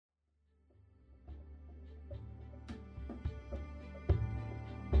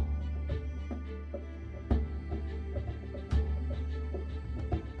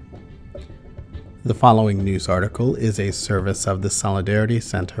The following news article is a service of the Solidarity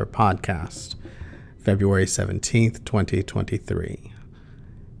Center podcast, February 17th, 2023.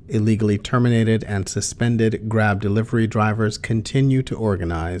 Illegally terminated and suspended Grab delivery drivers continue to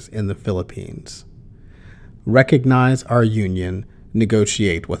organize in the Philippines. Recognize our union,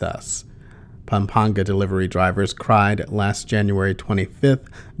 negotiate with us. Pampanga delivery drivers cried last January 25th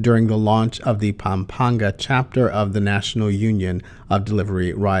during the launch of the Pampanga chapter of the National Union of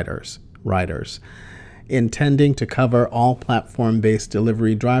Delivery Riders, intending to cover all platform-based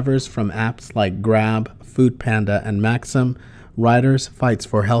delivery drivers from apps like Grab, Foodpanda, and Maxim. Riders fights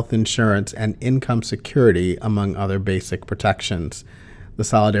for health insurance and income security, among other basic protections. The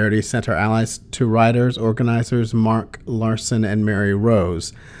Solidarity Center allies to riders organizers Mark Larson and Mary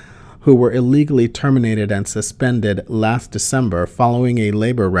Rose, who were illegally terminated and suspended last December following a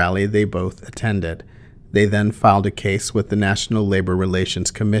labor rally they both attended. They then filed a case with the National Labor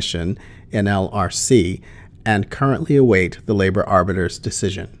Relations Commission, NLRC, and currently await the labor arbiter's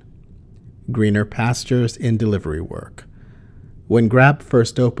decision. Greener pastures in delivery work. When Grab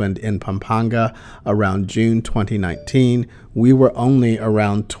first opened in Pampanga around June 2019, we were only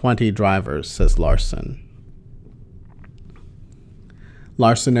around 20 drivers, says Larson.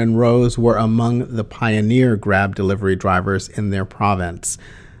 Larson and Rose were among the pioneer Grab delivery drivers in their province.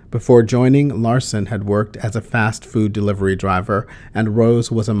 Before joining, Larson had worked as a fast food delivery driver, and Rose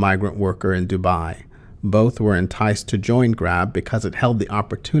was a migrant worker in Dubai. Both were enticed to join Grab because it held the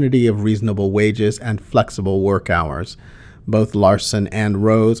opportunity of reasonable wages and flexible work hours. Both Larson and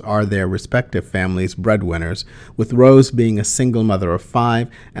Rose are their respective families' breadwinners, with Rose being a single mother of 5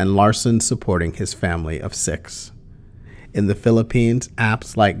 and Larson supporting his family of 6. In the Philippines,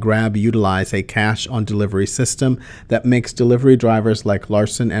 apps like Grab utilize a cash-on-delivery system that makes delivery drivers like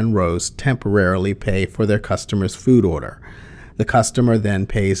Larson and Rose temporarily pay for their customer's food order. The customer then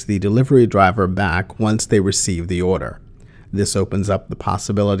pays the delivery driver back once they receive the order. This opens up the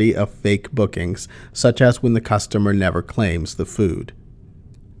possibility of fake bookings, such as when the customer never claims the food.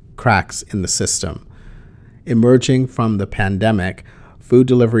 Cracks in the system. Emerging from the pandemic, food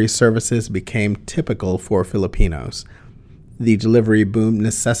delivery services became typical for Filipinos. The delivery boom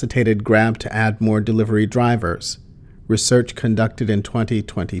necessitated Grab to add more delivery drivers. Research conducted in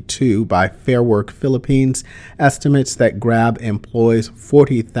 2022 by Fair Work Philippines estimates that Grab employs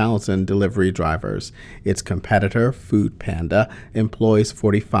 40,000 delivery drivers. Its competitor, Foodpanda, employs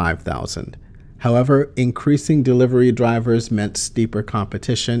 45,000. However, increasing delivery drivers meant steeper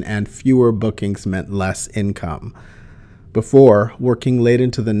competition and fewer bookings meant less income. Before, working late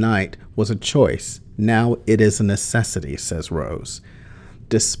into the night was a choice. Now it is a necessity, says Rose.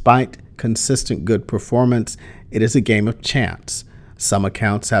 Despite consistent good performance, it is a game of chance. Some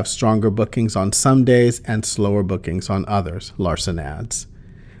accounts have stronger bookings on some days and slower bookings on others, Larson adds.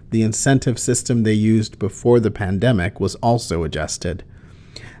 The incentive system they used before the pandemic was also adjusted.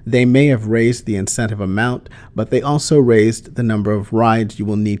 They may have raised the incentive amount, but they also raised the number of rides you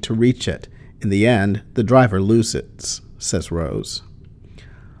will need to reach it. In the end, the driver loses, says Rose.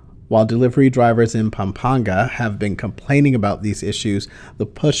 While delivery drivers in Pampanga have been complaining about these issues, the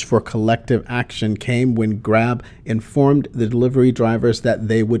push for collective action came when Grab informed the delivery drivers that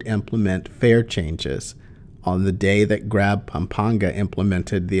they would implement fare changes. On the day that Grab Pampanga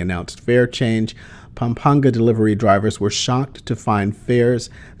implemented the announced fare change, Pampanga delivery drivers were shocked to find fares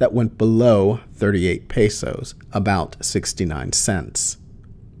that went below 38 pesos, about 69 cents.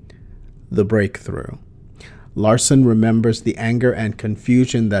 The breakthrough. Larson remembers the anger and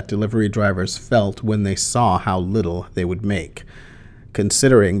confusion that delivery drivers felt when they saw how little they would make,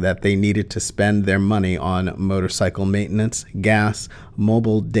 considering that they needed to spend their money on motorcycle maintenance, gas,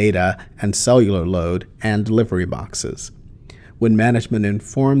 mobile data, and cellular load, and delivery boxes. When management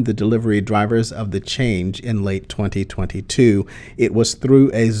informed the delivery drivers of the change in late 2022, it was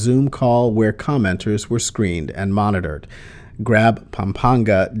through a Zoom call where commenters were screened and monitored. Grab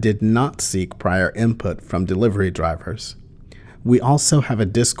Pampanga did not seek prior input from delivery drivers. We also have a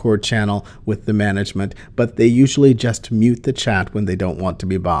Discord channel with the management, but they usually just mute the chat when they don't want to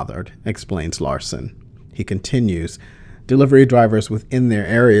be bothered, explains Larson. He continues, delivery drivers within their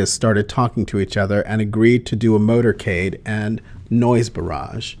areas started talking to each other and agreed to do a motorcade and noise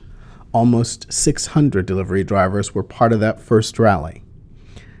barrage. Almost 600 delivery drivers were part of that first rally.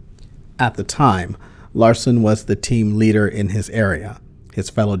 At the time, Larson was the team leader in his area. His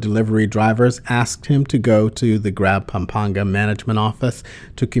fellow delivery drivers asked him to go to the Grab Pampanga management office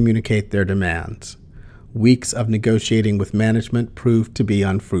to communicate their demands. Weeks of negotiating with management proved to be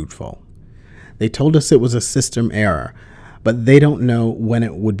unfruitful. They told us it was a system error, but they don't know when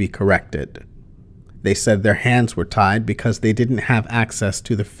it would be corrected. They said their hands were tied because they didn't have access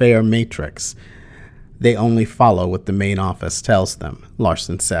to the fare matrix. They only follow what the main office tells them,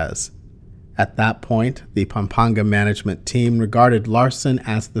 Larson says. At that point, the Pampanga management team regarded Larson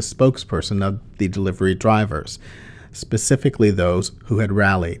as the spokesperson of the delivery drivers, specifically those who had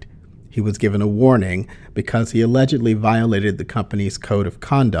rallied. He was given a warning because he allegedly violated the company's code of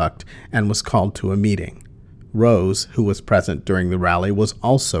conduct and was called to a meeting. Rose, who was present during the rally, was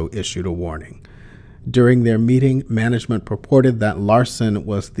also issued a warning. During their meeting, management purported that Larson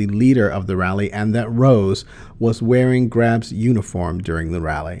was the leader of the rally and that Rose was wearing Grab's uniform during the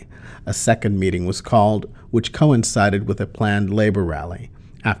rally. A second meeting was called, which coincided with a planned labor rally.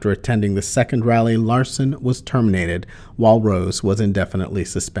 After attending the second rally, Larson was terminated while Rose was indefinitely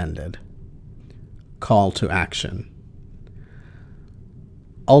suspended. Call to action.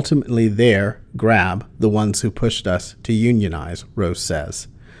 Ultimately, they're, Grab, the ones who pushed us to unionize, Rose says.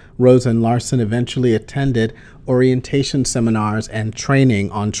 Rose and Larson eventually attended orientation seminars and training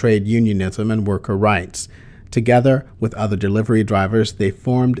on trade unionism and worker rights. Together with other delivery drivers, they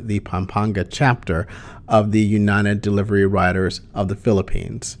formed the Pampanga chapter of the United Delivery Riders of the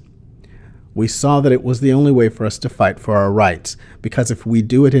Philippines. We saw that it was the only way for us to fight for our rights, because if we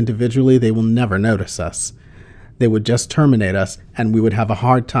do it individually, they will never notice us. They would just terminate us, and we would have a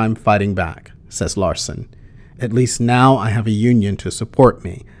hard time fighting back, says Larson. At least now I have a union to support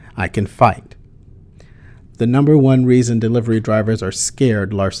me. I can fight. The number one reason delivery drivers are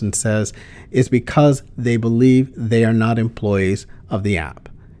scared, Larson says, is because they believe they are not employees of the app.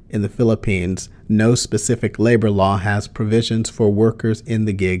 In the Philippines, no specific labor law has provisions for workers in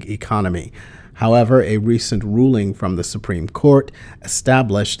the gig economy. However, a recent ruling from the Supreme Court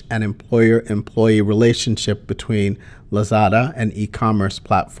established an employer-employee relationship between Lazada, an e-commerce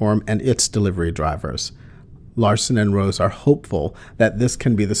platform, and its delivery drivers. Larson and Rose are hopeful that this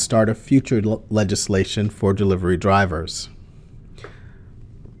can be the start of future legislation for delivery drivers.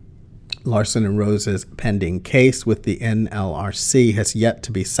 Larson and Rose's pending case with the NLRC has yet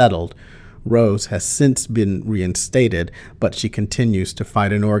to be settled. Rose has since been reinstated, but she continues to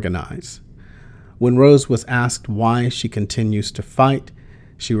fight and organize. When Rose was asked why she continues to fight,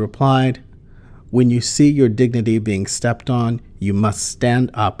 she replied, "When you see your dignity being stepped on, you must stand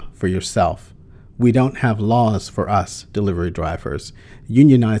up for yourself. We don't have laws for us, delivery drivers.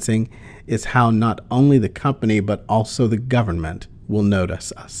 Unionizing is how not only the company but also the government will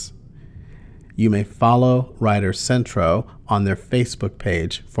notice us." You may follow Riders Centro on their Facebook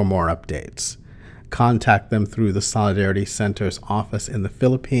page for more updates. Contact them through the Solidarity Center's office in the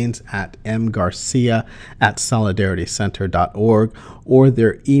Philippines at mgarcia@solidaritycenter.org or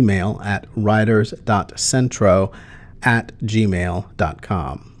their email at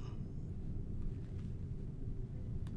riders.centro@gmail.com.